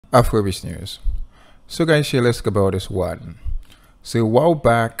Afrobeat news. So guys, here let's talk about this one. So a while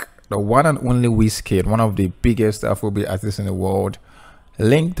back, the one and only Wizkid, one of the biggest Afrobeat artists in the world,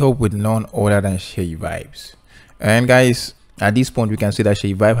 linked up with none other than Sei Vibez. And guys, at this point we can see that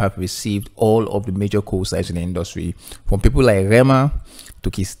Sei Vibez have received all of the major co-stars in the industry, from people like Rema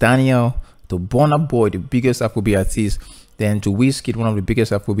to Kiss Daniel to Burna Boy, the biggest Afrobeat artist, then to Wizkid, one of the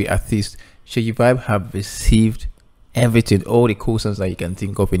biggest Afrobeat artists. Sei Vibez have received everything, all the co-signs that you can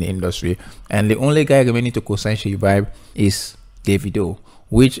think of in the industry, and the only guy remaining to co-sign Sei Vibez is Davido,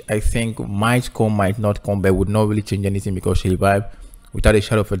 which I think might come, might not come, but would not really change anything, because Sei Vibez, without a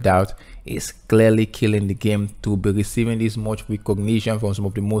shadow of a doubt, is clearly killing the game to be receiving this much recognition from some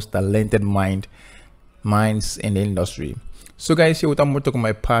of the most talented minds in the industry. So guys, here what I'm going to talk on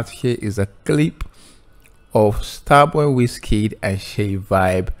my part here is a clip of Starboy, Wizkid and Sei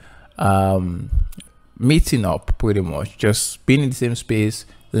Vibez meeting up, pretty much just being in the same space,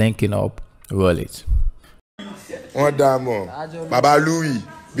 linking up. Roll it. One diamond, Baba Louis,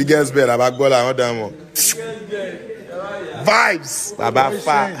 biggest bed, Baba Gola, one diamond. Vibes, Baba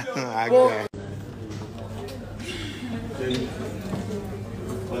Fa.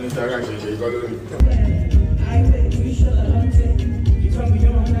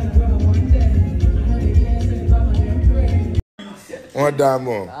 One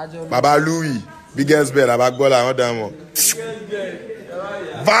diamond, Baba Louis, biggest bed, Baba Gola, one diamond.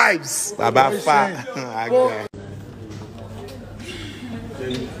 Vibes, Baba Fa.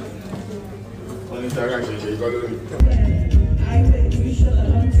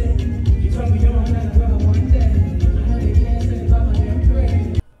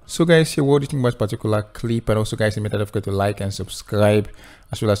 So guys, here what do you think about this particular clip, and also guys, remember don't forget to like and subscribe,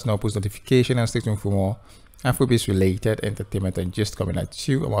 as well as now post notification, and stay tuned for more Afrobeat related entertainment and just coming at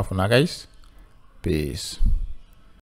you. I'm out for now guys. Peace.